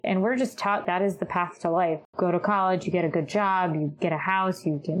And we're just taught that is the path to life. Go to college, you get a good job, you get a house,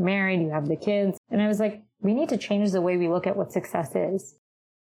 you get married, you have the kids. And I was like, we need to change the way we look at what success is.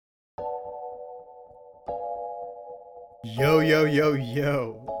 Yo, yo, yo,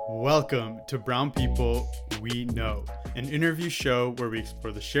 yo. Welcome to Brown People We Know, an interview show where we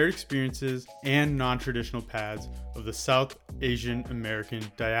explore the shared experiences and non-traditional paths of the South Asian American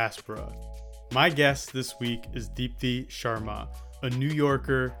diaspora. My guest this week is Deepthi Sharma, a New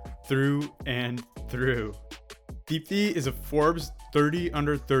Yorker through and through. Deepthi is a Forbes 30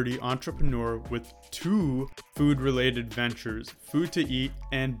 under 30 entrepreneur with 2 food-related ventures, Food to Eat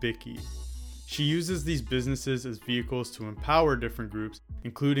and Bicky. She uses these businesses as vehicles to empower different groups,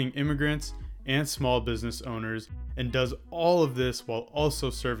 including immigrants and small business owners, and does all of this while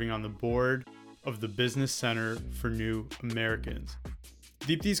also serving on the board of the Business Center for New Americans.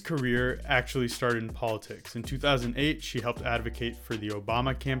 Deepthi's career actually started in politics. In 2008, she helped advocate for the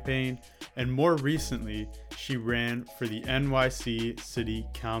Obama campaign, and more recently, she ran for the NYC City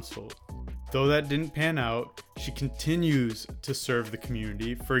Council. Though that didn't pan out, she continues to serve the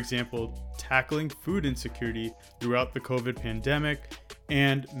community, for example, tackling food insecurity throughout the COVID pandemic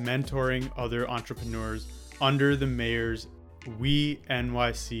and mentoring other entrepreneurs under the mayor's We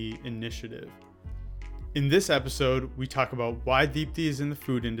NYC initiative. In this episode, we talk about why Deepthi is in the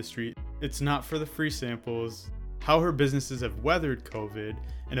food industry, it's not for the free samples, how her businesses have weathered COVID,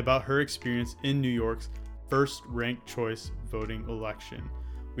 and about her experience in New York's first ranked choice voting election.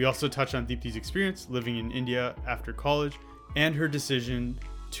 We also touch on Deepthi's experience living in India after college and her decision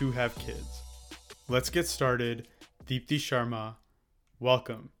to have kids. Let's get started. Deepthi Sharma,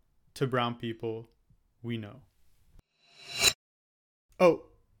 welcome to Brown People We Know. Oh,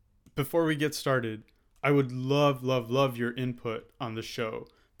 before we get started, I would love your input on the show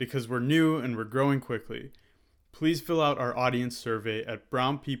because we're new and we're growing quickly. Please fill out our audience survey at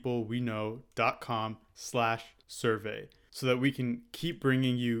brownpeopleweknow.com/survey. so that we can keep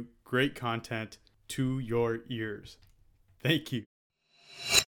bringing you great content to your ears. Thank you.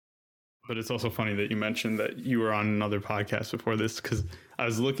 But it's also funny that you mentioned that you were on another podcast before this, because I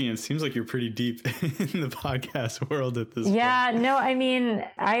was looking and it seems like you're pretty deep in the podcast world at this point. Yeah, no, I mean,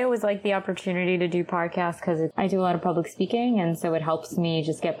 I always like the opportunity to do podcasts because I do a lot of public speaking. And so it helps me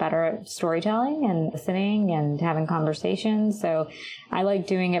just get better at storytelling and listening and having conversations. So I like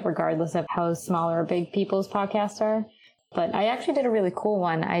doing it regardless of how small or big people's podcasts are. But I actually did a really cool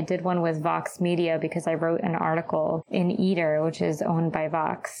one. I did one with Vox Media because I wrote an article in Eater, which is owned by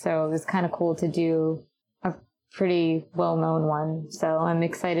Vox. So it was kind of cool to do a pretty well-known one. So I'm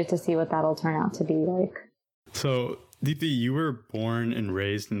excited to see what that'll turn out to be like. So, Deepthi, you were born and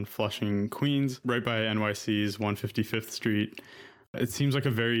raised in Flushing, Queens, right by NYC's 155th Street. It seems like a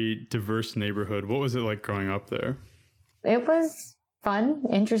very diverse neighborhood. What was it like growing up there? It was fun,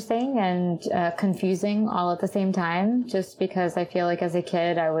 interesting, and confusing all at the same time, just because I feel like as a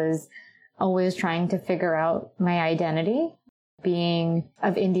kid, I was always trying to figure out my identity. Being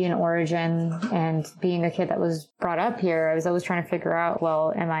of Indian origin and being a kid that was brought up here, I was always trying to figure out,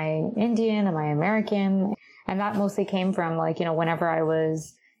 well, am I Indian? Am I American? And that mostly came from whenever I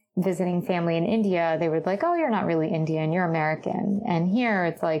was visiting family in India, they were like, oh, you're not really Indian, you're American. And here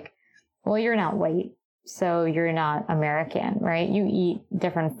it's like, well, you're not white, so you're not American, right? You eat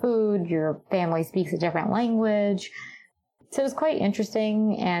different food, your family speaks a different language. So it was quite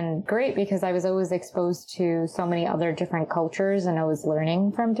interesting and great because I was always exposed to so many other different cultures and I was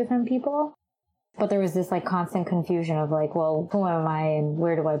learning from different people. But there was this constant confusion of well, who am I and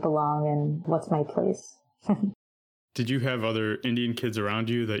where do I belong and what's my place? Did you have other Indian kids around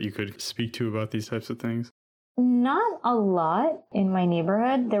you that you could speak to about these types of things? Not a lot in my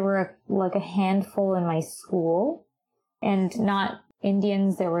neighborhood. There were a handful in my school, and not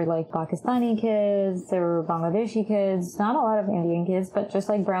Indians. There were Pakistani kids, there were Bangladeshi kids, not a lot of Indian kids, but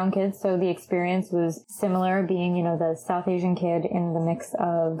just brown kids. So the experience was similar, being, the South Asian kid in the mix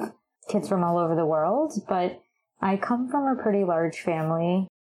of kids from all over the world. But I come from a pretty large family.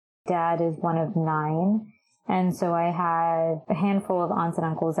 Dad is one of 9. And so I had a handful of aunts and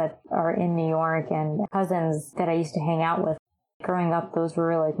uncles that are in New York and cousins that I used to hang out with. Growing up, those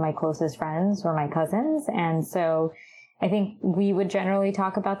were my closest friends or my cousins. And so I think we would generally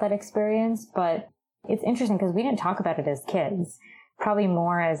talk about that experience, but it's interesting because we didn't talk about it as kids, probably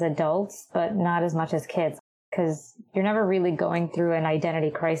more as adults, but not as much as kids, because you're never really going through an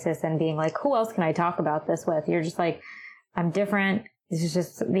identity crisis and being who else can I talk about this with? You're just I'm different. This is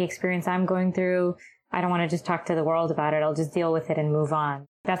just the experience I'm going through. I don't want to just talk to the world about it. I'll just deal with it and move on.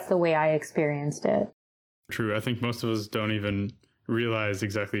 That's the way I experienced it. True. I think most of us don't even realize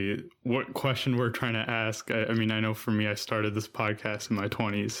exactly what question we're trying to ask. I mean, I know for me, I started this podcast in my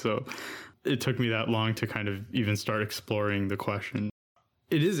 20s, so it took me that long to kind of even start exploring the question.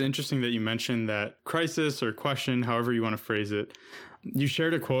 It is interesting that you mentioned that crisis or question, however you want to phrase it. You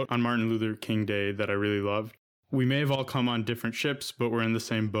shared a quote on Martin Luther King Day that I really loved. We may have all come on different ships, but we're in the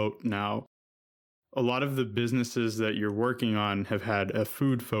same boat now. A lot of the businesses that you're working on have had a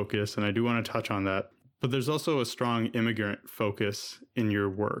food focus, and I do want to touch on that. But there's also a strong immigrant focus in your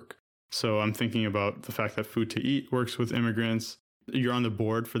work. So I'm thinking about the fact that Food to Eat works with immigrants. You're on the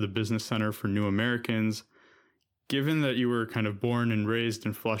board for the Business Center for New Americans. Given that you were kind of born and raised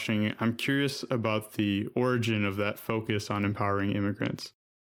in Flushing, I'm curious about the origin of that focus on empowering immigrants.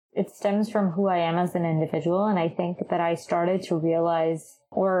 It stems from who I am as an individual. And I think that I started to realize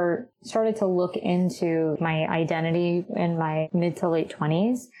or started to look into my identity in my mid to late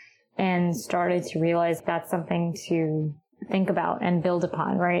 20s and started to realize that's something to think about and build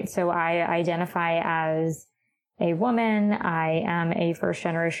upon, right? So I identify as a woman. I am a first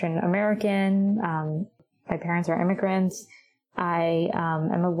generation American. My parents are immigrants. I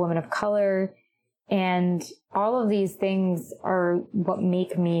am a woman of color. And all of these things are what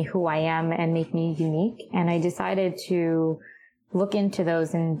make me who I am and make me unique. And I decided to look into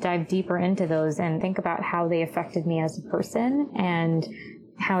those and dive deeper into those and think about how they affected me as a person and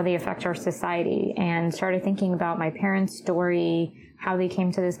how they affect our society, and started thinking about my parents' story, how they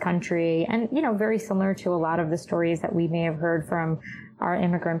came to this country. And, you know, very similar to a lot of the stories that we may have heard from our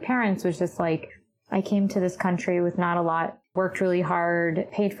immigrant parents, was just like, I came to this country with not a lot, worked really hard,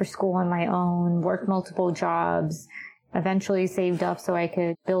 paid for school on my own, worked multiple jobs, eventually saved up so I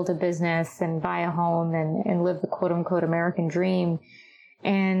could build a business and buy a home and live the quote unquote American dream.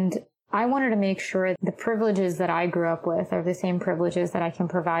 And I wanted to make sure the privileges that I grew up with are the same privileges that I can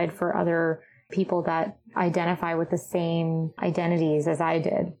provide for other people that identify with the same identities as I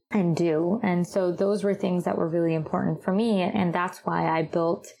did and do. And so those were things that were really important for me. And that's why I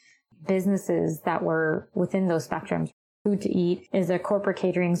built businesses that were within those spectrums. Food to Eat is a corporate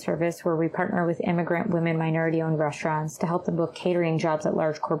catering service where we partner with immigrant women, minority-owned restaurants to help them book catering jobs at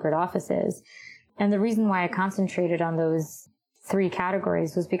large corporate offices. And the reason why I concentrated on those three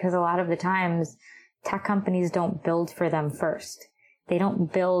categories was because a lot of the times tech companies don't build for them first. They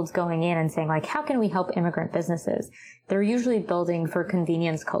don't build going in and saying, like, how can we help immigrant businesses? They're usually building for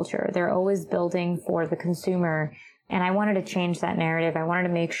convenience culture. They're always building for the consumer. And I wanted to change that narrative. I wanted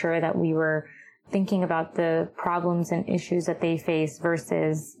to make sure that we were thinking about the problems and issues that they face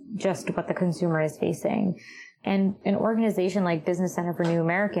versus just what the consumer is facing. And an organization like Business Center for New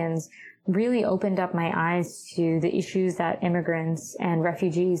Americans really opened up my eyes to the issues that immigrants and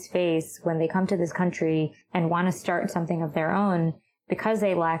refugees face when they come to this country and want to start something of their own. Because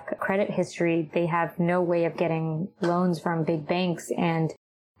they lack credit history, they have no way of getting loans from big banks. And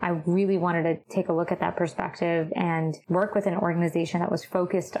I really wanted to take a look at that perspective and work with an organization that was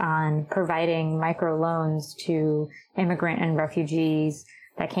focused on providing microloans to immigrant and refugees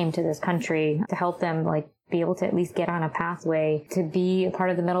that came to this country to help them be able to at least get on a pathway to be a part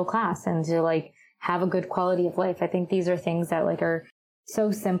of the middle class and to have a good quality of life. I think these are things that are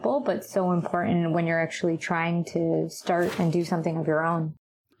so simple, but so important when you're actually trying to start and do something of your own.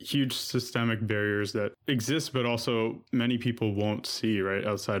 Huge systemic barriers that exist, but also many people won't see, right,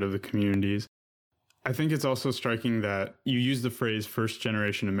 outside of the communities. I think it's also striking that you use the phrase first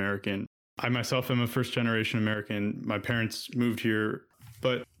generation American. I myself am a first generation American. My parents moved here,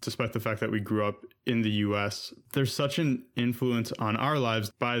 but despite the fact that we grew up in the US, there's such an influence on our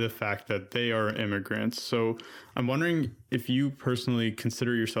lives by the fact that they are immigrants. So I'm wondering if you personally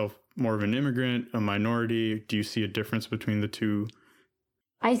consider yourself more of an immigrant, a minority. Do you see a difference between the two?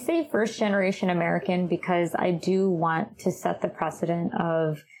 I say first generation American because I do want to set the precedent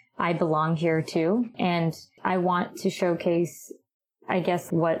of I belong here too. And I want to showcase, I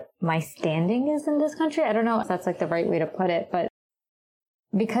guess, what my standing is in this country. I don't know if that's the right way to put it, but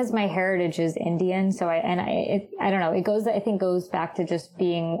because my heritage is Indian, so I don't know, it goes back to just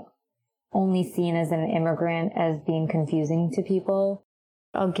being only seen as an immigrant as being confusing to people.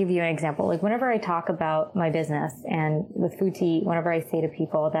 I'll give you an example. Whenever I talk about my business and with Food to Eat, whenever I say to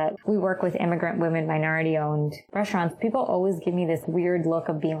people that we work with immigrant women, minority-owned restaurants, people always give me this weird look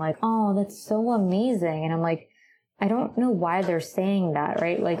of being like, oh, that's so amazing. And I'm like, I don't know why they're saying that,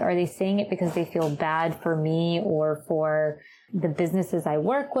 right? Are they saying it because they feel bad for me or for the businesses I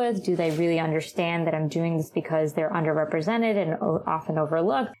work with? Do they really understand that I'm doing this because they're underrepresented and often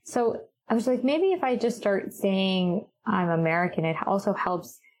overlooked? So I was like, maybe if I just start saying I'm American, it also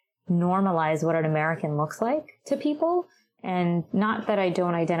helps normalize what an American looks like to people. And not that I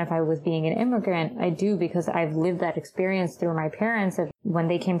don't identify with being an immigrant. I do, because I've lived that experience through my parents of when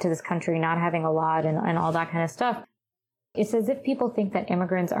they came to this country, not having a lot and all that kind of stuff. It's as if people think that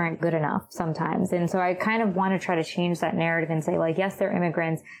immigrants aren't good enough sometimes. And so I kind of want to try to change that narrative and say, like, yes, they're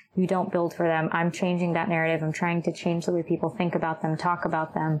immigrants. You don't build for them. I'm changing that narrative. I'm trying to change the way people think about them, talk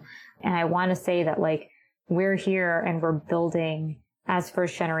about them. And I want to say that, like, we're here and we're building, as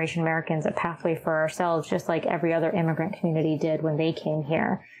first generation Americans, a pathway for ourselves, just like every other immigrant community did when they came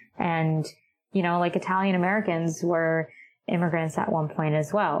here. And, you know, like Italian Americans were immigrants at one point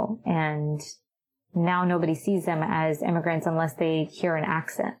as well. And now nobody sees them as immigrants unless they hear an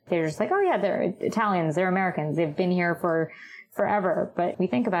accent. They're just like, oh yeah, they're Italians, they're Americans, they've been here for forever. But we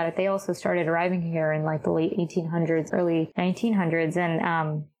think about it, they also started arriving here in like the late 1800s, early 1900s.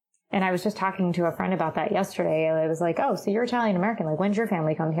 And I was just talking to a friend about that yesterday. I was like, oh, so you're Italian American. Like, when'd your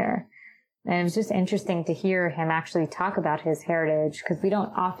family come here? And it was just interesting to hear him actually talk about his heritage, because we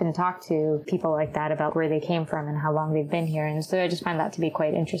don't often talk to people like that about where they came from and how long they've been here. And so I just find that to be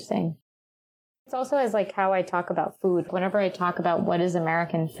quite interesting. It's also as like how I talk about food. Whenever I talk about what is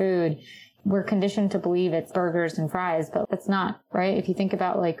American food, we're conditioned to believe it's burgers and fries, but it's not, right? If you think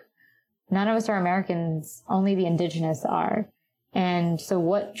about, like, none of us are Americans, only the indigenous are. And so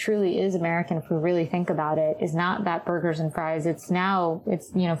what truly is American, if we really think about it, is not that burgers and fries. It's, you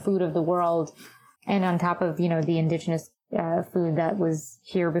know, food of the world. And on top of, you know, the indigenous food that was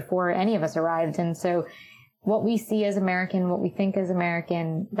here before any of us arrived. And so what we see as American, what we think as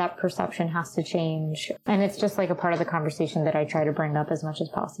American, that perception has to change. And it's just like a part of the conversation that I try to bring up as much as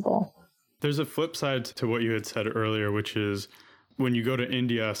possible. There's a flip side to what you had said earlier, which is when you go to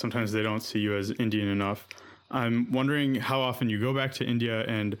India, sometimes they don't see you as Indian enough. I'm wondering how often you go back to India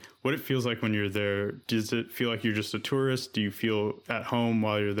and what it feels like when you're there. Does it feel like you're just a tourist? Do you feel at home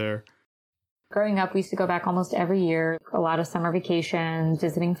while you're there? Growing up, we used to go back almost every year, a lot of summer vacations,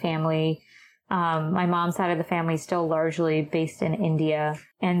 visiting family. My mom's side of the family is still largely based in India.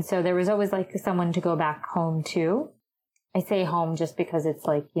 And so there was always like someone to go back home to. I say home just because it's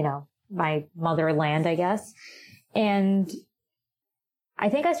like, you know, my motherland, I guess. And I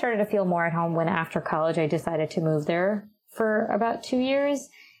think I started to feel more at home when after college I decided to move there for about 2 years.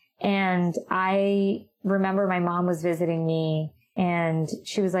 And I remember my mom was visiting me and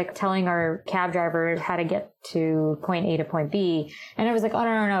she was like telling our cab driver how to get to point A to point B. And I was like, oh,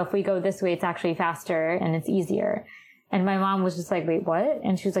 no. If we go this way, it's actually faster and it's easier. And my mom was just like, wait, what?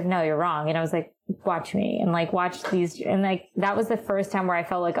 And she was like, no, you're wrong. And I was like, watch me and like watch these. And like, that was the first time where I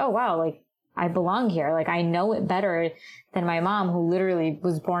felt like, oh, wow, like I belong here. Like I know it better than my mom, who literally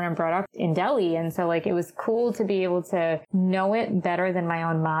was born and brought up in Delhi. And so like, it was cool to be able to know it better than my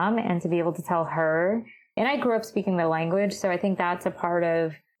own mom and to be able to tell her. And I grew up speaking the language. So I think that's a part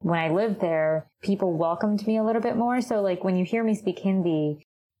of when I lived there, people welcomed me a little bit more. So like when you hear me speak Hindi,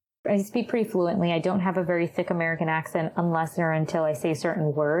 I speak pretty fluently. I don't have a very thick American accent unless or until I say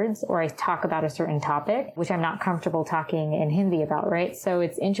certain words or I talk about a certain topic, which I'm not comfortable talking in Hindi about, right? So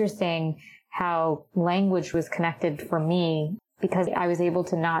it's interesting how language was connected for me because I was able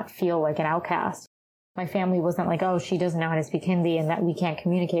to not feel like an outcast. My family wasn't like, oh, she doesn't know how to speak Hindi and that we can't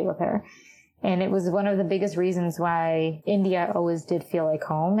communicate with her. And it was one of the biggest reasons why India always did feel like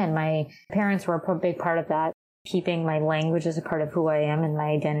home. And my parents were a big part of that. Keeping my language as a part of who I am and my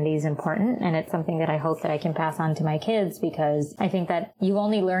identity is important. And it's something that I hope that I can pass on to my kids, because I think that you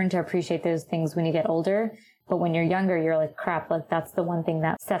only learn to appreciate those things when you get older. But when you're younger, you're like, crap, like that's the one thing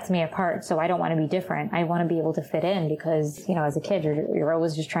that sets me apart. So I don't want to be different. I want to be able to fit in because, you know, as a kid, you're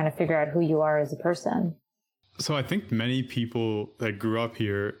always just trying to figure out who you are as a person. So I think many people that grew up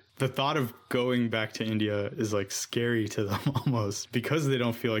here, the thought of going back to India is like scary to them almost because they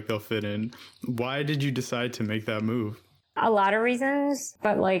don't feel like they'll fit in. Why did you decide to make that move? A lot of reasons,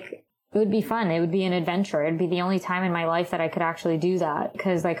 but like it would be fun. It would be an adventure. It'd be the only time in my life that I could actually do that,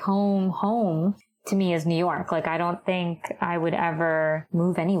 because like home to me is New York. Like I don't think I would ever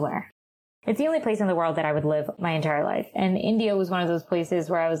move anywhere. It's the only place in the world that I would live my entire life. And India was one of those places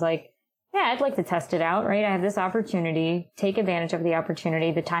where I was like, yeah, I'd like to test it out, right? I have this opportunity, take advantage of the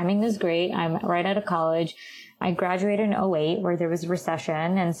opportunity. The timing is great. I'm right out of college. I graduated in 2008 where there was a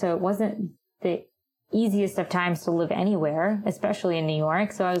recession. And so it wasn't the easiest of times to live anywhere, especially in New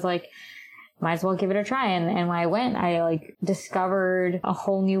York. So I was like, might as well give it a try. And when I went, I like discovered a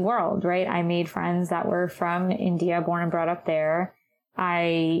whole new world, right? I made friends that were from India, born and brought up there.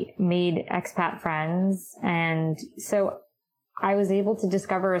 I made expat friends. And so I was able to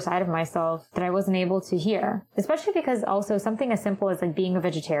discover a side of myself that I wasn't able to here, especially because also something as simple as like being a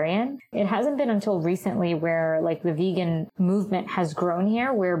vegetarian. It hasn't been until recently where like the vegan movement has grown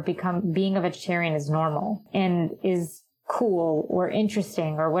here, where being a vegetarian is normal and is cool or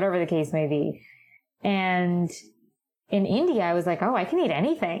interesting or whatever the case may be. And in India, I was like, oh, I can eat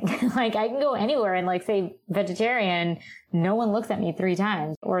anything. Like I can go anywhere and like say vegetarian, no one looks at me 3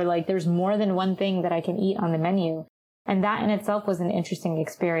 times, or like there's more than one thing that I can eat on the menu. And that in itself was an interesting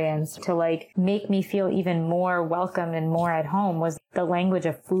experience to like make me feel even more welcome and more at home, was the language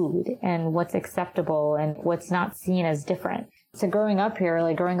of food and what's acceptable and what's not seen as different. So growing up here,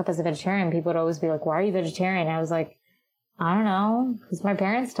 like growing up as a vegetarian, people would always be like, why are you vegetarian? And I was like, I don't know, because my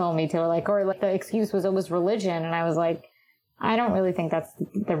parents told me to, like, or like the excuse was always religion. And I was like, I don't really think that's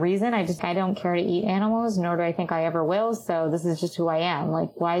the reason. I don't care to eat animals, nor do I think I ever will. So this is just who I am. Like,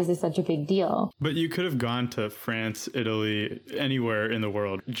 why is this such a big deal? But you could have gone to France, Italy, anywhere in the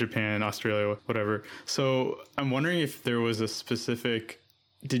world, Japan, Australia, whatever. So I'm wondering if there was a specific,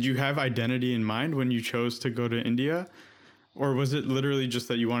 did you have identity in mind when you chose to go to India? Or was it literally just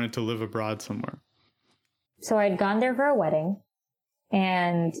that you wanted to live abroad somewhere? So I'd gone there for a wedding,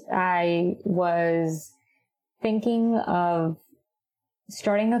 and I was thinking of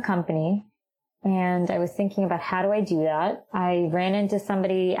starting a company, and I was thinking about how do I do that. I ran into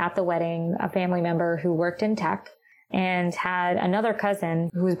somebody at the wedding, a family member who worked in tech, and had another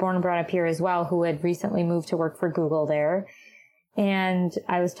cousin who was born and brought up here as well, who had recently moved to work for Google there. And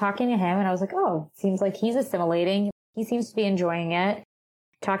I was talking to him and I was like, oh, seems like he's assimilating. He seems to be enjoying it.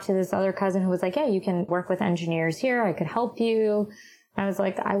 Talked to this other cousin who was like, yeah, you can work with engineers here. I could help you. I was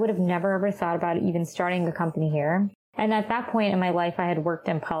like, I would have never ever thought about even starting a company here. And at that point in my life, I had worked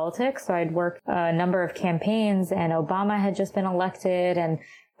in politics. So I'd worked a number of campaigns, and Obama had just been elected, and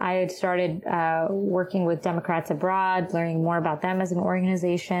I had started working with Democrats abroad, learning more about them as an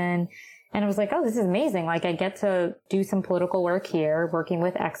organization. And I was like, oh, this is amazing. Like, I get to do some political work here, working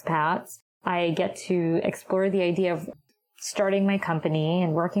with expats. I get to explore the idea of starting my company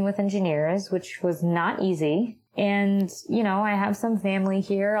and working with engineers, which was not easy. And, you know, I have some family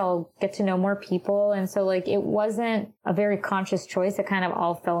here. I'll get to know more people. And so, like, it wasn't a very conscious choice. It kind of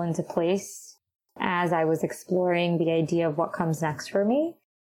all fell into place as I was exploring the idea of what comes next for me.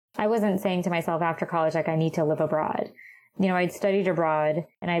 I wasn't saying to myself after college, like, I need to live abroad. You know, I'd studied abroad,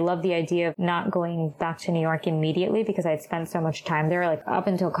 and I loved the idea of not going back to New York immediately because I'd spent so much time there, like up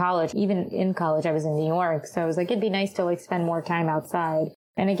until college. Even in college, I was in New York. So I was like, it'd be nice to like spend more time outside.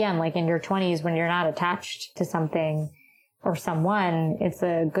 And again, like in your 20s, when you're not attached to something or someone, it's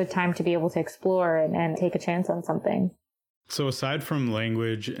a good time to be able to explore and take a chance on something. So aside from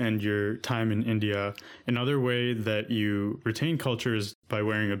language and your time in India, another way that you retain culture is by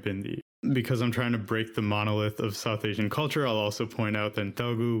wearing a bindi. Because I'm trying to break the monolith of South Asian culture, I'll also point out that in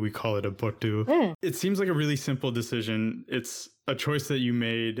Telugu, we call it a bottu. It seems like a really simple decision. It's a choice that you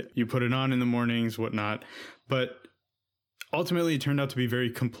made. You put it on in the mornings, whatnot. But ultimately, it turned out to be very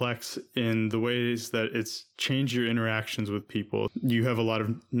complex in the ways that it's changed your interactions with people. You have a lot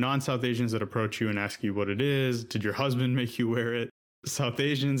of non-South Asians that approach you and ask you what it is. Did your husband make you wear it? South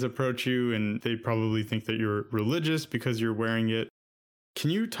Asians approach you and they probably think that you're religious because you're wearing it. Can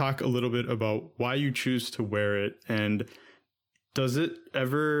you talk a little bit about why you choose to wear it? And does it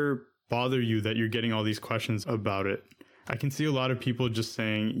ever bother you that you're getting all these questions about it? I can see a lot of people just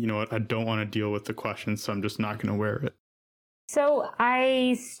saying, you know what, I don't want to deal with the questions, so I'm just not going to wear it. So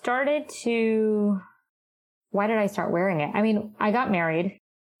I started to, why did I start wearing it? I mean, I got married,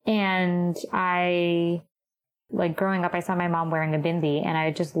 and like growing up, I saw my mom wearing a bindi, and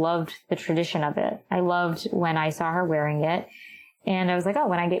I just loved the tradition of it. I loved when I saw her wearing it. And I was like, oh,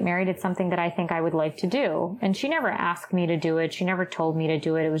 when I get married, it's something that I think I would like to do. And she never asked me to do it. She never told me to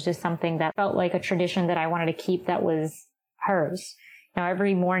do it. It was just something that felt like a tradition that I wanted to keep that was hers. Now,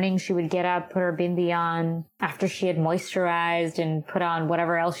 every morning she would get up, put her bindi on after she had moisturized and put on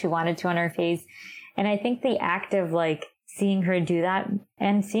whatever else she wanted to on her face. And I think the act of like seeing her do that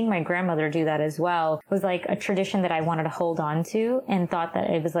and seeing my grandmother do that as well was like a tradition that I wanted to hold on to, and thought that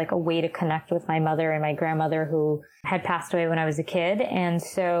it was like a way to connect with my mother and my grandmother who had passed away when I was a kid. And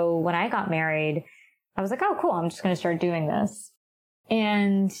so when I got married, I was like, oh, cool, I'm just going to start doing this.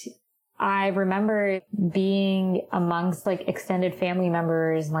 And I remember being amongst like extended family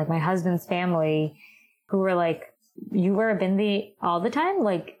members, like my husband's family, who were like, you wear a bindi all the time?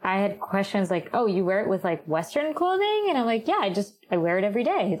 Like, I had questions like, oh, you wear it with like Western clothing? And I'm like, yeah, I wear it every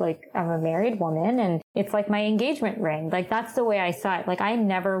day. Like, I'm a married woman and it's like my engagement ring. Like, that's the way I saw it. Like, I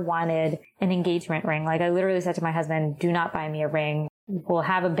never wanted an engagement ring. Like, I literally said to my husband, do not buy me a ring. We'll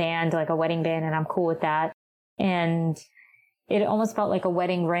have a band, like a wedding band, and I'm cool with that. And it almost felt like a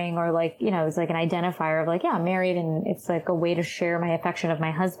wedding ring, or like, you know, it's like an identifier of like, yeah, I'm married, and it's like a way to share my affection of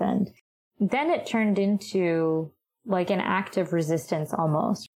my husband. Then it turned into like an act of resistance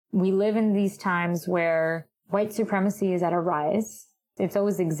almost. We live in these times where white supremacy is at a rise. It's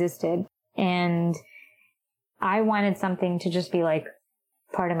always existed. And I wanted something to just be like,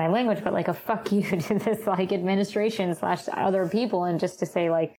 pardon my language, but like a fuck you to this like administration / other people. And just to say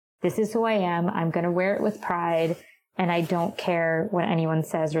like, this is who I am. I'm going to wear it with pride. And I don't care what anyone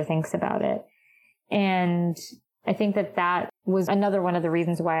says or thinks about it. And I think that that was another one of the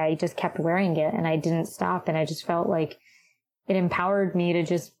reasons why I just kept wearing it and I didn't stop. And I just felt like it empowered me to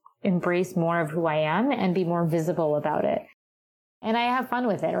just embrace more of who I am and be more visible about it. And I have fun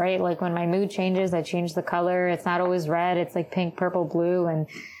with it, right? Like when my mood changes, I change the color. It's not always red. It's like pink, purple, blue.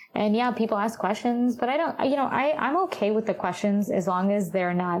 And yeah, people ask questions, but I don't, I'm okay with the questions as long as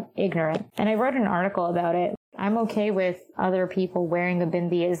they're not ignorant. And I wrote an article about it. I'm okay with other people wearing a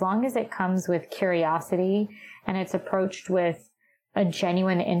bindi as long as it comes with curiosity and it's approached with a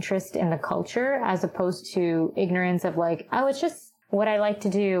genuine interest in the culture as opposed to ignorance of like, oh, it's just what I like to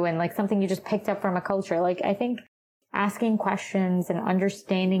do and like something you just picked up from a culture. Like I think asking questions and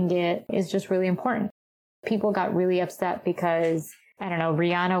understanding it is just really important. People got really upset because, I don't know,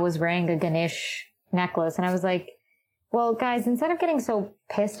 Rihanna was wearing a Ganesh necklace. And I was like, well, guys, instead of getting so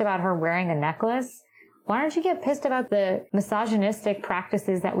pissed about her wearing a necklace, why don't you get pissed about the misogynistic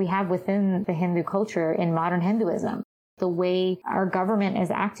practices that we have within the Hindu culture in modern Hinduism? The way our government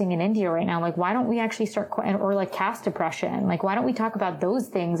is acting in India right now, like, why don't we actually start, or like caste oppression? Like, why don't we talk about those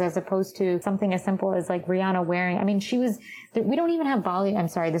things as opposed to something as simple as like Rihanna wearing, I mean, we don't even have Bollywood, I'm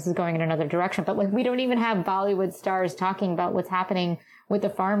sorry, this is going in another direction, but like, we don't even have Bollywood stars talking about what's happening with the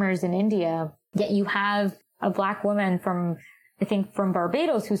farmers in India. Yet you have a black woman from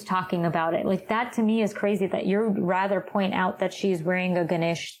Barbados who's talking about it. Like that to me is crazy that you'd rather point out that she's wearing a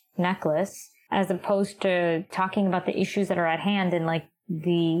Ganesh necklace as opposed to talking about the issues that are at hand and like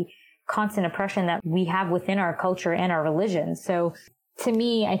the constant oppression that we have within our culture and our religion. So to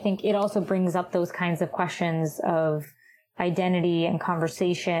me, I think it also brings up those kinds of questions of identity and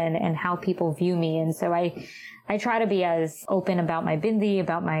conversation and how people view me. And so I try to be as open about my bindi,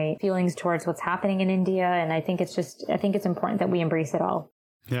 about my feelings towards what's happening in India. And I think it's important that we embrace it all.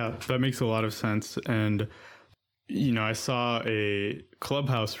 Yeah, that makes a lot of sense. And I saw a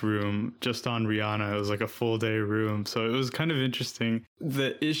Clubhouse room just on Rihanna. It was like a full day room. So it was kind of interesting.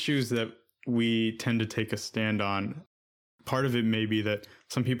 The issues that we tend to take a stand on, part of it may be that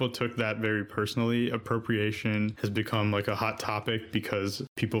some people took that very personally. Appropriation has become like a hot topic because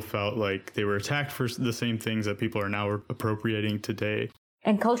people felt like they were attacked for the same things that people are now appropriating today.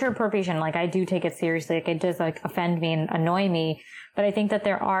 And culture appropriation, like I do take it seriously. Like it does like offend me and annoy me. But I think that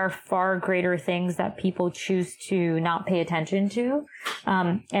there are far greater things that people choose to not pay attention to.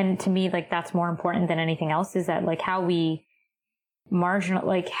 And to me, like that's more important than anything else is that like how we marginal,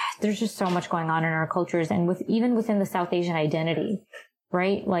 like there's just so much going on in our cultures and even within the South Asian identity,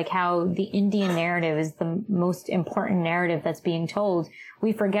 right? Like how the Indian narrative is the most important narrative that's being told.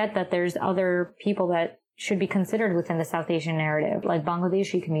 We forget that there's other people that should be considered within the South Asian narrative, like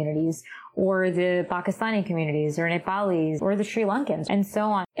Bangladeshi communities or the Pakistani communities or Nepalis or the Sri Lankans and so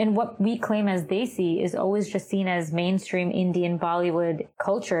on. And what we claim as Desi is always just seen as mainstream Indian Bollywood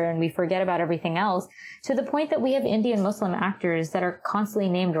culture. And we forget about everything else to the point that we have Indian Muslim actors that are constantly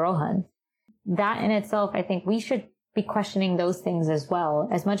named Rohan. That in itself, I think we should be questioning those things as well.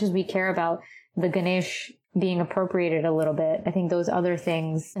 As much as we care about the Ganesh being appropriated a little bit, I think those other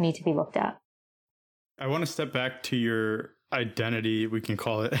things need to be looked at. I want to step back to your identity, we can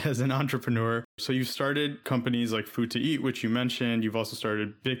call it, as an entrepreneur. So you've started companies like Food to Eat, which you mentioned. You've also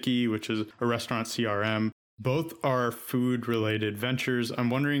started Vicky, which is a restaurant CRM. Both are food-related ventures. I'm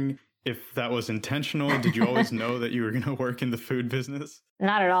wondering if that was intentional. Did you always know that you were going to work in the food business?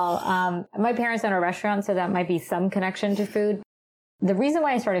 Not at all. My parents own a restaurant, so that might be some connection to food. The reason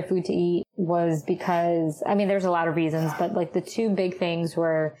why I started Food to Eat was because, I mean, there's a lot of reasons, but like the two big things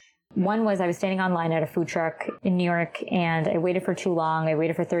were, one was I was standing online at a food truck in New York and I waited for too long. I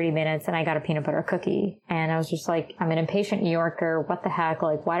waited for 30 minutes and I got a peanut butter cookie. And I was just like, I'm an impatient New Yorker. What the heck?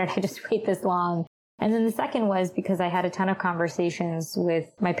 Like, why did I just wait this long? And then the second was because I had a ton of conversations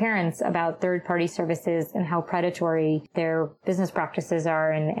with my parents about third-party services and how predatory their business practices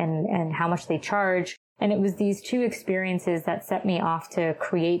are and how much they charge. And it was these two experiences that set me off to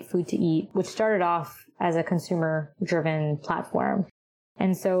create Food to Eat, which started off as a consumer-driven platform.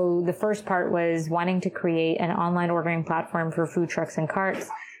 And so the first part was wanting to create an online ordering platform for food trucks and carts.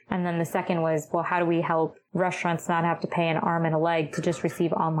 And then the second was, well, how do we help restaurants not have to pay an arm and a leg to just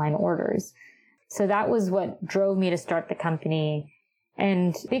receive online orders? So that was what drove me to start the company.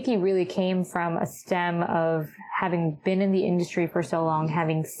 And Vicky really came from a stem of having been in the industry for so long,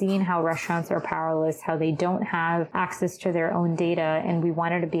 having seen how restaurants are powerless, how they don't have access to their own data. And we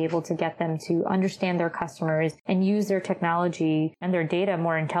wanted to be able to get them to understand their customers and use their technology and their data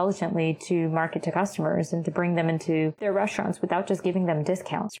more intelligently to market to customers and to bring them into their restaurants without just giving them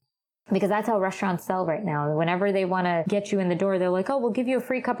discounts. Because that's how restaurants sell right now. Whenever they want to get you in the door, they're like, oh, we'll give you a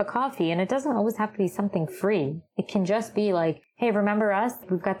free cup of coffee. And it doesn't always have to be something free. It can just be like, hey, remember us?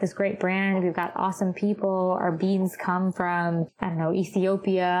 We've got this great brand. We've got awesome people. Our beans come from, I don't know,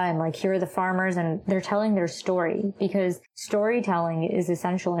 Ethiopia. And like, here are the farmers. And they're telling their story, because storytelling is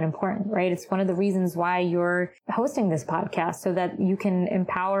essential and important, right? It's one of the reasons why you're hosting this podcast, so that you can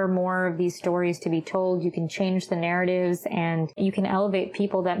empower more of these stories to be told. You can change the narratives and you can elevate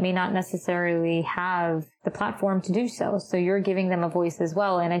people that may not necessarily have the platform to do so. So you're giving them a voice as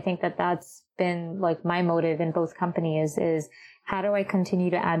well. And I think that that's been like my motive in both companies is how do I continue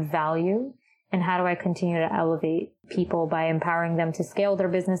to add value and how do I continue to elevate people by empowering them to scale their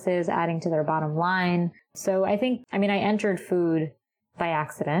businesses, adding to their bottom line. So I entered food by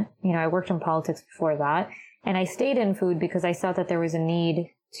accident. I worked in politics before that, and I stayed in food because I saw that there was a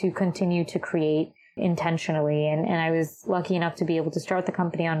need to continue to create intentionally. And I was lucky enough to be able to start the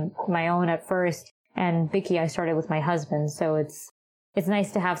company on my own at first. And Vicky, I started with my husband. So it's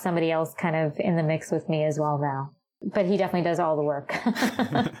nice to have somebody else kind of in the mix with me as well now. But he definitely does all the work.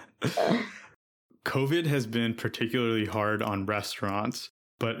 COVID has been particularly hard on restaurants,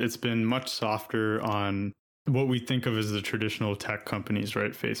 but it's been much softer on what we think of as the traditional tech companies,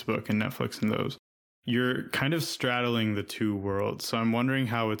 right? Facebook and Netflix and those. You're kind of straddling the two worlds. So I'm wondering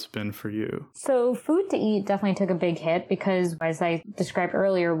how it's been for you. So Food to Eat definitely took a big hit because, as I described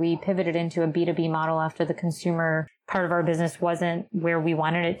earlier, we pivoted into a B2B model after the consumer part of our business wasn't where we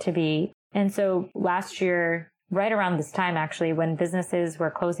wanted it to be. And so last year, right around this time, actually, when businesses were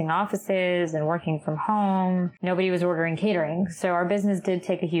closing offices and working from home, nobody was ordering catering. So our business did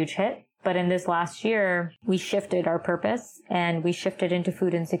take a huge hit. But in this last year, we shifted our purpose and we shifted into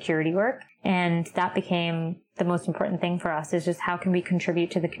food insecurity work. And that became the most important thing for us, is just how can we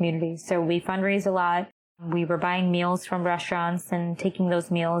contribute to the community? So we fundraise a lot. We were buying meals from restaurants and taking those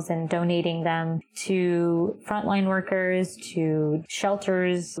meals and donating them to frontline workers, to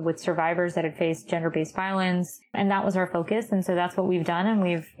shelters with survivors that had faced gender-based violence. And that was our focus. And so that's what we've done. And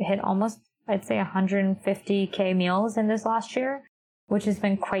we've hit almost, I'd say, 150K meals in this last year, which has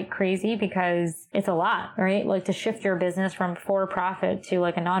been quite crazy because it's a lot, right? Like to shift your business from for-profit to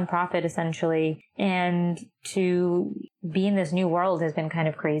like a nonprofit essentially, and to be in this new world has been kind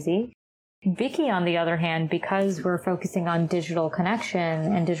of crazy. Vicky, on the other hand, because we're focusing on digital connection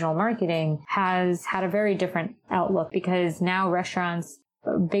and digital marketing, has had a very different outlook because now restaurants,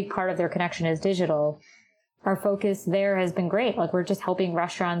 a big part of their connection is digital. Our focus there has been great. Like we're just helping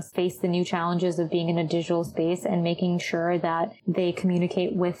restaurants face the new challenges of being in a digital space and making sure that they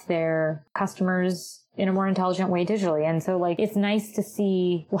communicate with their customers in a more intelligent way digitally. And so like, it's nice to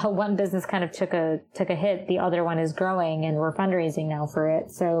see while one business kind of took a hit, the other one is growing and we're fundraising now for it.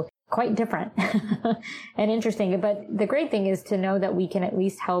 So quite different and interesting. But the great thing is to know that we can at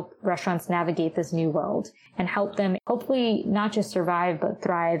least help restaurants navigate this new world and help them hopefully not just survive, but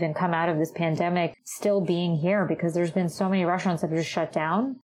thrive and come out of this pandemic still being here, because there's been so many restaurants that have just shut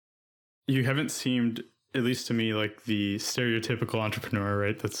down. You haven't seemed, at least to me, like the stereotypical entrepreneur,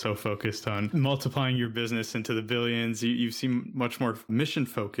 right? That's so focused on multiplying your business into the billions. You seem much more mission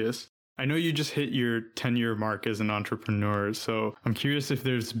focused. I know you just hit your 10-year mark as an entrepreneur, so I'm curious if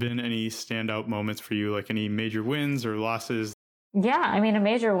there's been any standout moments for you, like any major wins or losses. Yeah, I mean, a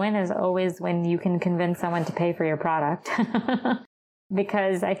major win is always when you can convince someone to pay for your product.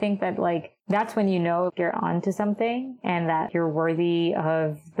 Because I think that like, that's when you know if you're onto something and that you're worthy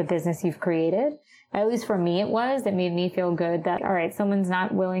of the business you've created. At least for me, it made me feel good that, all right, someone's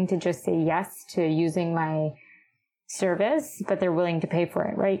not willing to just say yes to using my service, but they're willing to pay for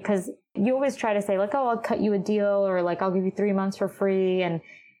it, right? Because you always try to say like, oh, I'll cut you a deal, or like, I'll give you 3 months for free. And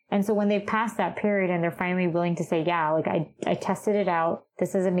so when they've passed that period and they're finally willing to say, yeah, like I tested it out,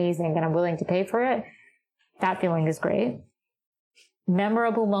 this is amazing, and I'm willing to pay for it, that feeling is great.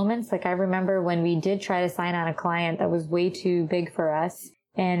 Memorable moments, like I remember when we did try to sign on a client that was way too big for us.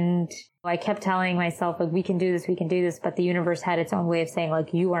 And I kept telling myself, like, we can do this, but the universe had its own way of saying,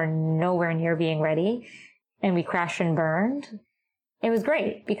 like, you are nowhere near being ready. And we crashed and burned. It was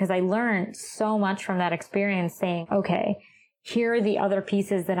great because I learned so much from that experience, saying, okay, here are the other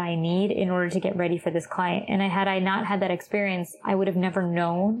pieces that I need in order to get ready for this client. And had I not had that experience, I would have never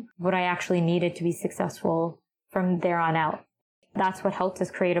known what I actually needed to be successful from there on out. That's what helped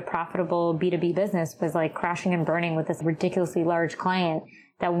us create a profitable B2B business, was like crashing and burning with this ridiculously large client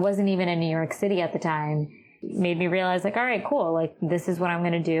that wasn't even in New York City at the time. It made me realize like, all right, cool. Like this is what I'm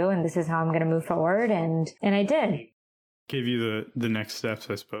going to do and this is how I'm going to move forward. And I did. Gave you the next steps,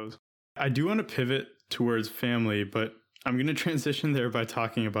 I suppose. I do want to pivot towards family, but I'm going to transition there by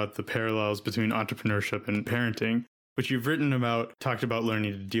talking about the parallels between entrepreneurship and parenting, which you've written about, talked about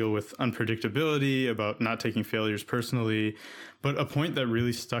learning to deal with unpredictability, about not taking failures personally. But a point that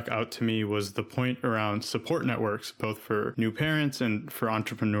really stuck out to me was the point around support networks, both for new parents and for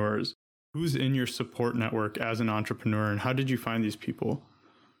entrepreneurs. Who's in your support network as an entrepreneur, and how did you find these people?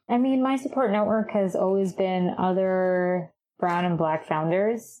 I mean, my support network has always been other brown and black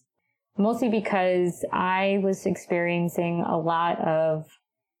founders, mostly because I was experiencing a lot of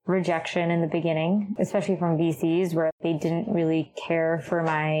rejection in the beginning, especially from VCs, where they didn't really care for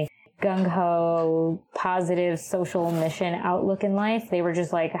my gung-ho, positive social mission outlook in life. They were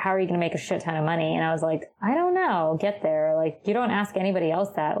just like, how are you going to make a shit ton of money? And I was like, I don't know, get there. Like, you don't ask anybody else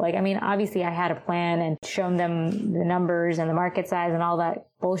that. Like, I mean, obviously I had a plan and shown them the numbers and the market size and all that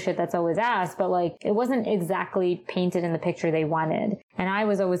bullshit that's always asked, but like, it wasn't exactly painted in the picture they wanted. And I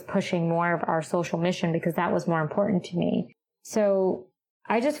was always pushing more of our social mission because that was more important to me. So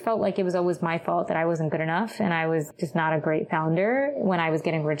I just felt like it was always my fault that I wasn't good enough and I was just not a great founder when I was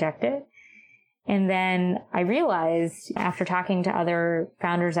getting rejected. And then I realized after talking to other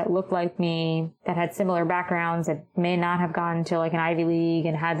founders that looked like me, that had similar backgrounds, that may not have gone to like an Ivy League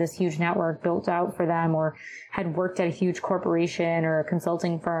and had this huge network built out for them, or had worked at a huge corporation or a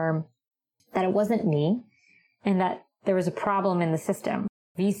consulting firm, that it wasn't me and that there was a problem in the system.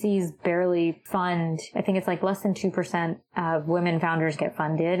 VCs barely fund, I think it's like less than 2% of women founders get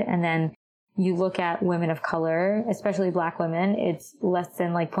funded. And then you look at women of color, especially Black women, it's less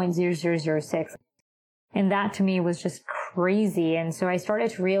than like 0.0006. And that to me was just crazy. And so I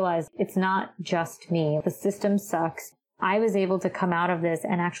started to realize it's not just me. The system sucks. I was able to come out of this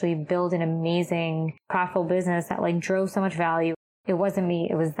and actually build an amazing, profitable business that like drove so much value. It wasn't me,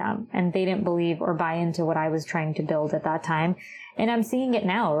 it was them. And they didn't believe or buy into what I was trying to build at that time. And I'm seeing it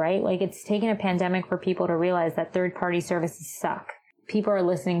now, right? Like it's taken a pandemic for people to realize that third-party services suck. People are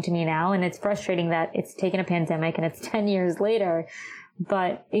listening to me now, and it's frustrating that it's taken a pandemic and it's 10 years later.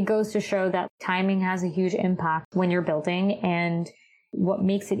 But it goes to show that timing has a huge impact when you're building. And what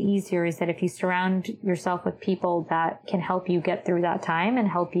makes it easier is that if you surround yourself with people that can help you get through that time and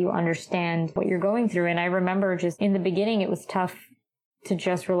help you understand what you're going through. And I remember just in the beginning, it was tough to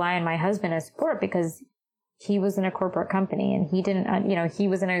just rely on my husband as support because he was in a corporate company and he didn't, he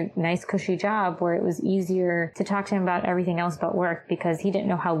was in a nice cushy job where it was easier to talk to him about everything else but work because he didn't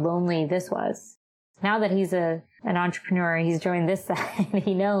know how lonely this was. Now that he's an entrepreneur, he's joined this side,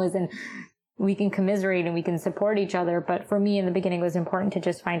 he knows, and we can commiserate and we can support each other. But for me in the beginning, it was important to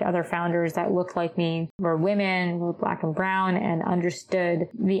just find other founders that looked like me, were women, were Black and brown, and understood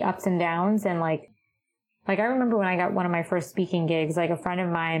the ups and downs. And like I remember when I got one of my first speaking gigs, like a friend of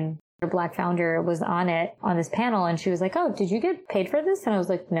mine, a Black founder, was on this panel, and she was like, oh, did you get paid for this? And I was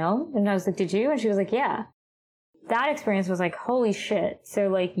like, no. And I was like, did you? And she was like, yeah. That experience was like, holy shit. So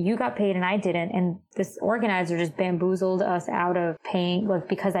like you got paid and I didn't. And this organizer just bamboozled us out of paying, like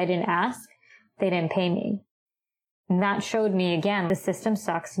because I didn't ask, they didn't pay me. And that showed me again, the system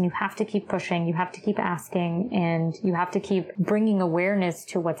sucks and you have to keep pushing. You have to keep asking and you have to keep bringing awareness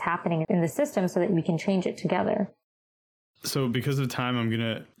to what's happening in the system so that we can change it together. So because of time, I'm going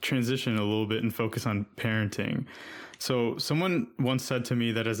to transition a little bit and focus on parenting. So someone once said to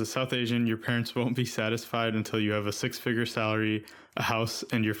me that as a South Asian, your parents won't be satisfied until you have a 6-figure salary, a house,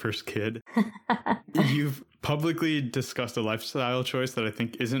 and your first kid. You've publicly discussed a lifestyle choice that I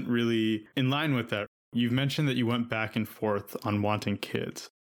think isn't really in line with that. You've mentioned that you went back and forth on wanting kids.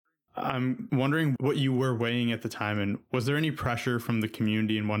 I'm wondering what you were weighing at the time, and was there any pressure from the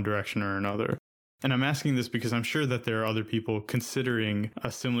community in one direction or another? And I'm asking this because I'm sure that there are other people considering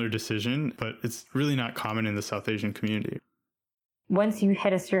a similar decision, but it's really not common in the South Asian community. Once you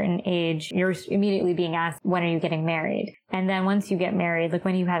hit a certain age, you're immediately being asked, when are you getting married? And then once you get married, like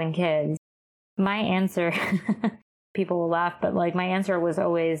when are you having kids? My answer, people will laugh, but like my answer was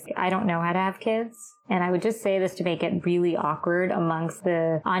always, I don't know how to have kids. And I would just say this to make it really awkward amongst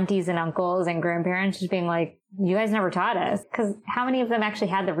the aunties and uncles and grandparents, just being like, you guys never taught us. Because how many of them actually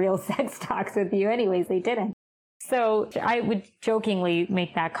had the real sex talks with you anyways? They didn't. So I would jokingly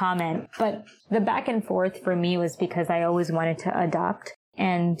make that comment. But the back and forth for me was because I always wanted to adopt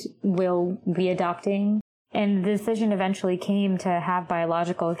and will be adopting. And the decision eventually came to have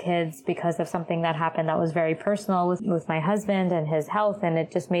biological kids because of something that happened that was very personal with my husband and his health. And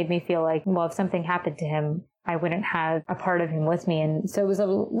it just made me feel like, well, if something happened to him, I wouldn't have a part of him with me. And so it was a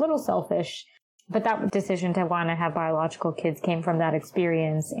little selfish. But that decision to want to have biological kids came from that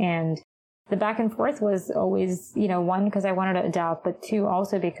experience. And the back and forth was always, one, because I wanted to adopt, but two,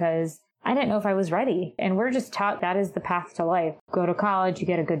 also because I didn't know if I was ready. And we're just taught that is the path to life. Go to college, you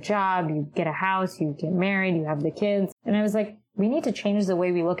get a good job, you get a house, you get married, you have the kids. And I was like, we need to change the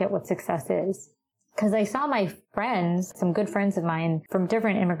way we look at what success is. Because I saw my friends, some good friends of mine from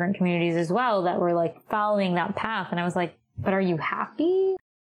different immigrant communities as well, that were like following that path. And I was like, but are you happy?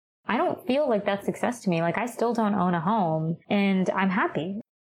 I don't feel like that's success to me. Like, I still don't own a home and I'm happy.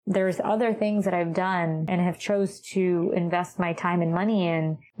 There's other things that I've done and have chose to invest my time and money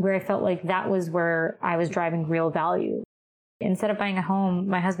in where I felt like that was where I was driving real value. Instead of buying a home,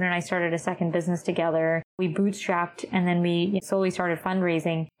 my husband and I started a second business together. We bootstrapped and then we slowly started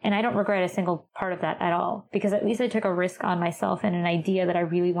fundraising. And I don't regret a single part of that at all, because at least I took a risk on myself and an idea that I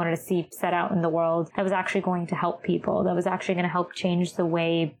really wanted to see set out in the world that was actually going to help people, that was actually going to help change the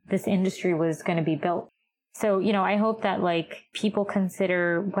way this industry was going to be built. So, I hope that people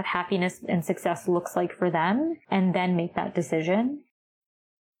consider what happiness and success looks like for them and then make that decision.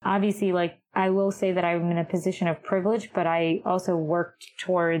 Obviously, I will say that I'm in a position of privilege, but I also worked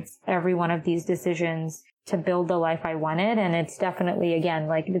towards every one of these decisions to build the life I wanted. And it's definitely, again,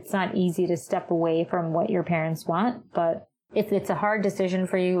 it's not easy to step away from what your parents want, but if it's a hard decision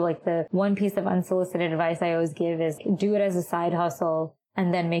for you, the one piece of unsolicited advice I always give is do it as a side hustle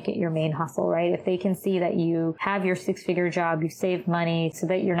and then make it your main hustle, right? If they can see that you have your 6-figure job, you save money so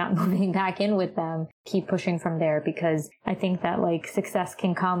that you're not moving back in with them, keep pushing from there, because I think that success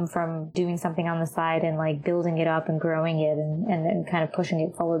can come from doing something on the side and building it up and growing it and then kind of pushing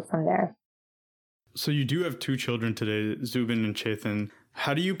it forward from there. So you do have 2 children today, Zubin and Chetan.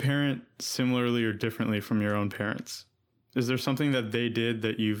 How do you parent similarly or differently from your own parents? Is there something that they did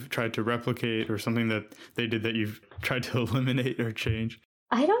that you've tried to replicate, or something that they did that you've tried to eliminate or change?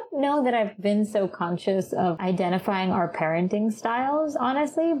 I don't know that I've been so conscious of identifying our parenting styles,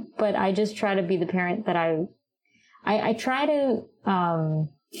 honestly, but I just try to be the parent that I try to, I'm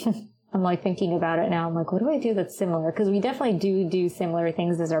thinking about it now. I'm what do I do that's similar? Because we definitely do similar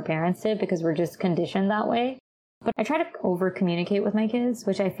things as our parents did because we're just conditioned that way. But I try to over communicate with my kids,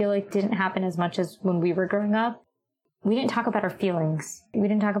 which I feel like didn't happen as much as when we were growing up. We didn't talk about our feelings. We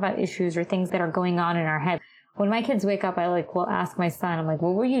didn't talk about issues or things that are going on in our head. When my kids wake up, I will ask my son, I'm what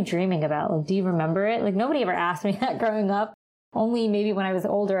were you dreaming about? Do you remember it? Nobody ever asked me that growing up. Only maybe when I was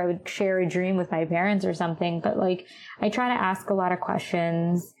older, I would share a dream with my parents or something. But I try to ask a lot of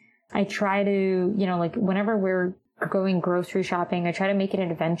questions. I try to, whenever we're going grocery shopping, I try to make an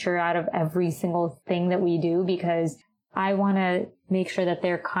adventure out of every single thing that we do, because I want to make sure that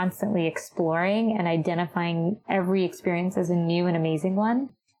they're constantly exploring and identifying every experience as a new and amazing one.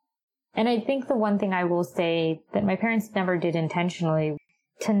 And I think the one thing I will say that my parents never did intentionally,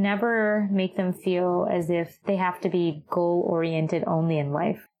 to never make them feel as if they have to be goal-oriented only in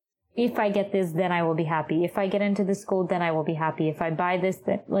life. If I get this, then I will be happy. If I get into this school, then I will be happy. If I buy this,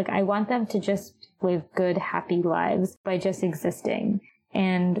 then I want them to just live good, happy lives by just existing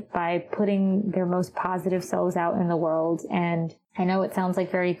and by putting their most positive selves out in the world. And I know it sounds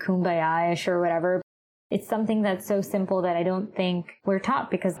very kumbaya-ish or whatever. It's something that's so simple that I don't think we're taught,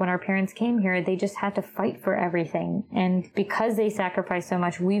 because when our parents came here, they just had to fight for everything. And because they sacrificed so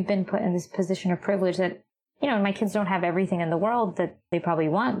much, we've been put in this position of privilege that, my kids don't have everything in the world that they probably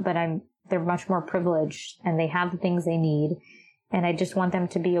want, but they're much more privileged and they have the things they need. And I just want them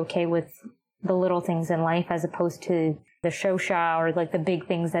to be okay with the little things in life as opposed to the shosha or the big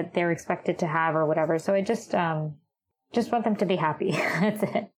things that they're expected to have or whatever. So I just want them to be happy. That's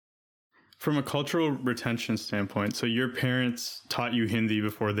it. From a cultural retention standpoint, so your parents taught you Hindi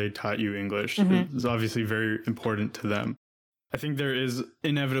before they taught you English. Mm-hmm. It's obviously very important to them. I think there is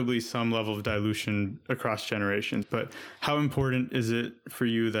inevitably some level of dilution across generations, but how important is it for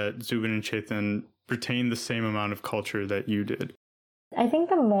you that Zubin and Chetan retain the same amount of culture that you did? I think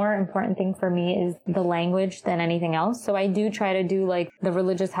the more important thing for me is the language than anything else. So I do try to do the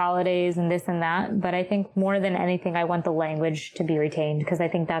religious holidays and this and that. But I think more than anything, I want the language to be retained, because I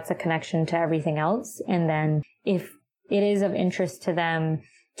think that's a connection to everything else. And then if it is of interest to them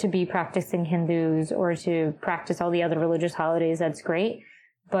to be practicing Hindus or to practice all the other religious holidays, that's great.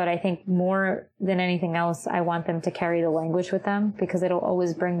 But I think more than anything else, I want them to carry the language with them, because it'll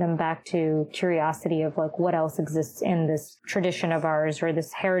always bring them back to curiosity of what else exists in this tradition of ours or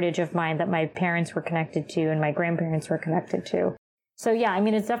this heritage of mine that my parents were connected to and my grandparents were connected to. So yeah,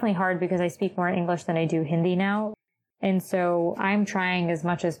 it's definitely hard because I speak more English than I do Hindi now. And so I'm trying as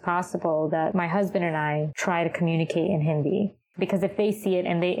much as possible that my husband and I try to communicate in Hindi. Because if they see it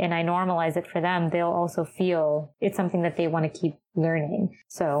and I normalize it for them, they'll also feel it's something that they want to keep learning.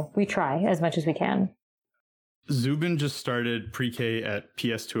 So we try as much as we can. Zubin just started pre-K at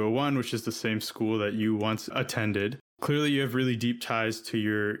PS 201, which is the same school that you once attended. Clearly, you have really deep ties to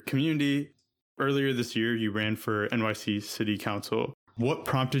your community. Earlier this year, you ran for NYC City Council. What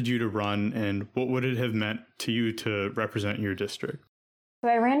prompted you to run, and what would it have meant to you to represent your district? So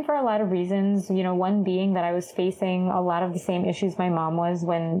I ran for a lot of reasons, one being that I was facing a lot of the same issues my mom was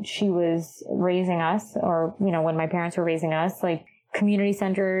when she was raising us, or, when my parents were raising us, like community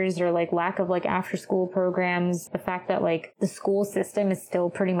centers or like lack of like after school programs. The fact that like the school system is still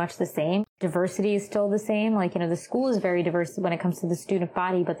pretty much the same. Diversity is still the same. Like, the school is very diverse when it comes to the student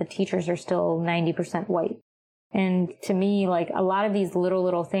body, but the teachers are still 90% white. And to me, like a lot of these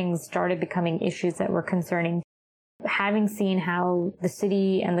little things started becoming issues that were concerning. Having seen how the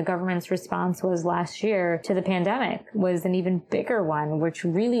city and the government's response was last year to the pandemic was an even bigger one, which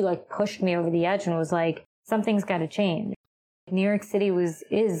really like pushed me over the edge and was like, something's got to change. New York City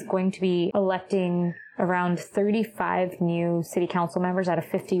is going to be electing around 35 new city council members out of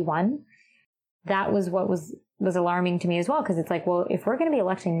 51. That was what was alarming to me as well, because it's like, well, if we're going to be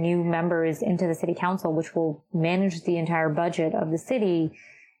electing new members into the city council, which will manage the entire budget of the city,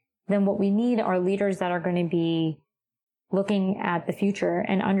 then what we need are leaders that are going to be looking at the future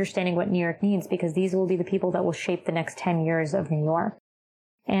and understanding what New York needs, because these will be the people that will shape the next 10 years of New York.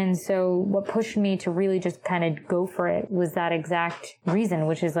 And so what pushed me to really just kind of go for it was that exact reason,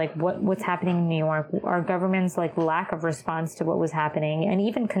 which is like what's happening in New York, our government's like lack of response to what was happening, and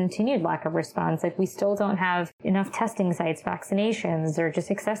even continued lack of response. Like we still don't have enough testing sites, vaccinations, or just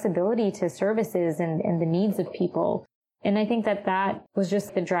accessibility to services and the needs of people. And I think that was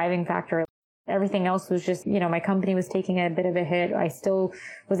just the driving factor. Everything else was just, my company was taking a bit of a hit. I still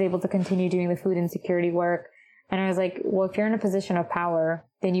was able to continue doing the food insecurity work. And I was like, well, if you're in a position of power,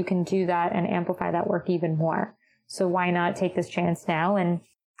 then you can do that and amplify that work even more. So why not take this chance now? And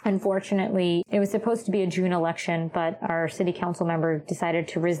unfortunately, it was supposed to be a June election, but our city council member decided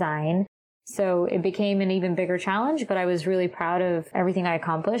to resign. So it became an even bigger challenge, but I was really proud of everything I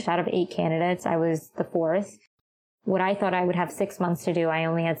accomplished. Out of 8 candidates, I was the 4th. What I thought I would have 6 months to do, I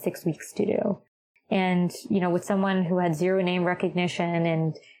only had 6 weeks to do. And, with someone who had zero name recognition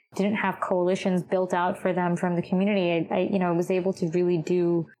and didn't have coalitions built out for them from the community, I was able to really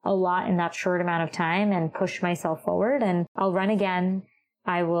do a lot in that short amount of time and push myself forward. And I'll run again.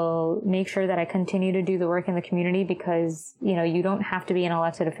 I will make sure that I continue to do the work in the community, because, you don't have to be an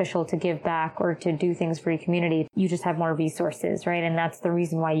elected official to give back or to do things for your community. You just have more resources, right? And that's the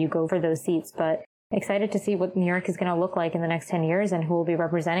reason why you go for those seats. But excited to see what New York is going to look like in the next 10 years and who will be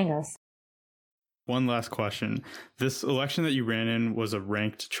representing us. One last question. This election that you ran in was a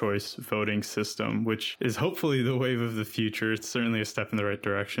ranked choice voting system, which is hopefully the wave of the future. It's certainly a step in the right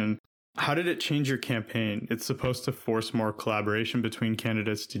direction. How did it change your campaign? It's supposed to force more collaboration between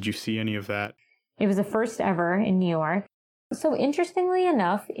candidates. Did you see any of that? It was the first ever in New York. So interestingly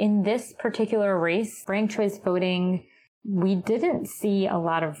enough, in this particular race, ranked choice voting, we didn't see a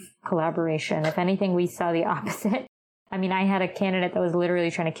lot of collaboration. If anything, we saw the opposite. I mean, I had a candidate that was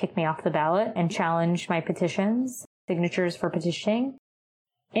literally trying to kick me off the ballot and challenge my petitions, signatures for petitioning.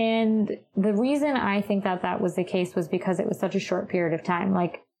 And the reason I think that was the case was because it was such a short period of time.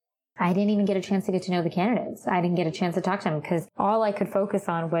 Like, I didn't even get a chance to get to know the candidates. I didn't get a chance to talk to them because all I could focus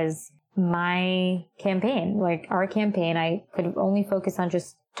on was my campaign. Like our campaign, I could only focus on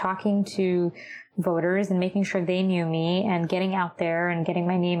just talking to voters and making sure they knew me and getting out there and getting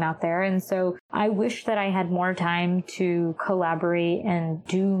my name out there. And so I wish that I had more time to collaborate and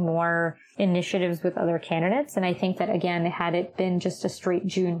do more initiatives with other candidates. And I think that, again, had it been just a straight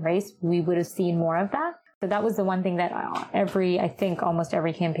June race, we would have seen more of that. So that was the one thing that I think almost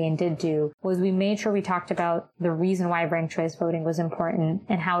every campaign did do, was we made sure we talked about the reason why ranked choice voting was important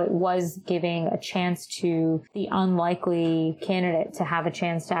and how it was giving a chance to the unlikely candidate to have a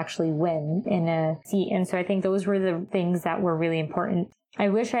chance to actually win in a seat. And so I think those were the things that were really important. I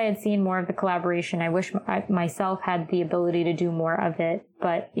wish I had seen more of the collaboration. I wish I myself had the ability to do more of it,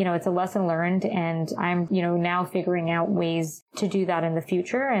 but, it's a lesson learned, and I'm, now figuring out ways to do that in the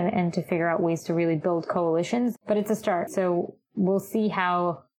future and to figure out ways to really build coalitions, but it's a start. So we'll see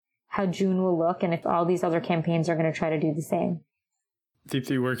how June will look and if all these other campaigns are going to try to do the same.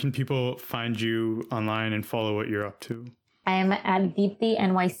 Deepthi, where can people find you online and follow what you're up to? I am at Deepthi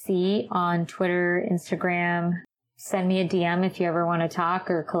NYC on Twitter, Instagram. Send me a DM if you ever want to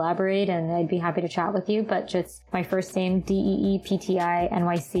talk or collaborate, and I'd be happy to chat with you. But just my first name, DEEPTI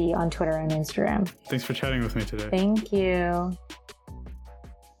NYC on Twitter and Instagram. Thanks for chatting with me today. Thank you.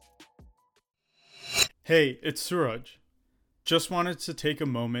 Hey, it's Suraj. just wanted to take a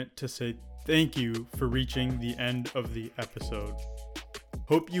moment to say thank you for reaching the end of the episode.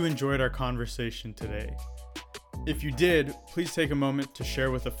 Hope you enjoyed our conversation today. If you did, please take a moment to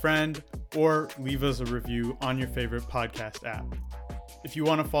share with a friend or leave us a review on your favorite podcast app. If you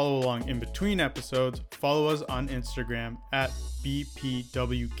want to follow along in between episodes, follow us on Instagram at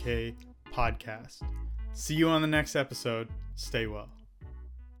BPWK Podcast. See you on the next episode. Stay well.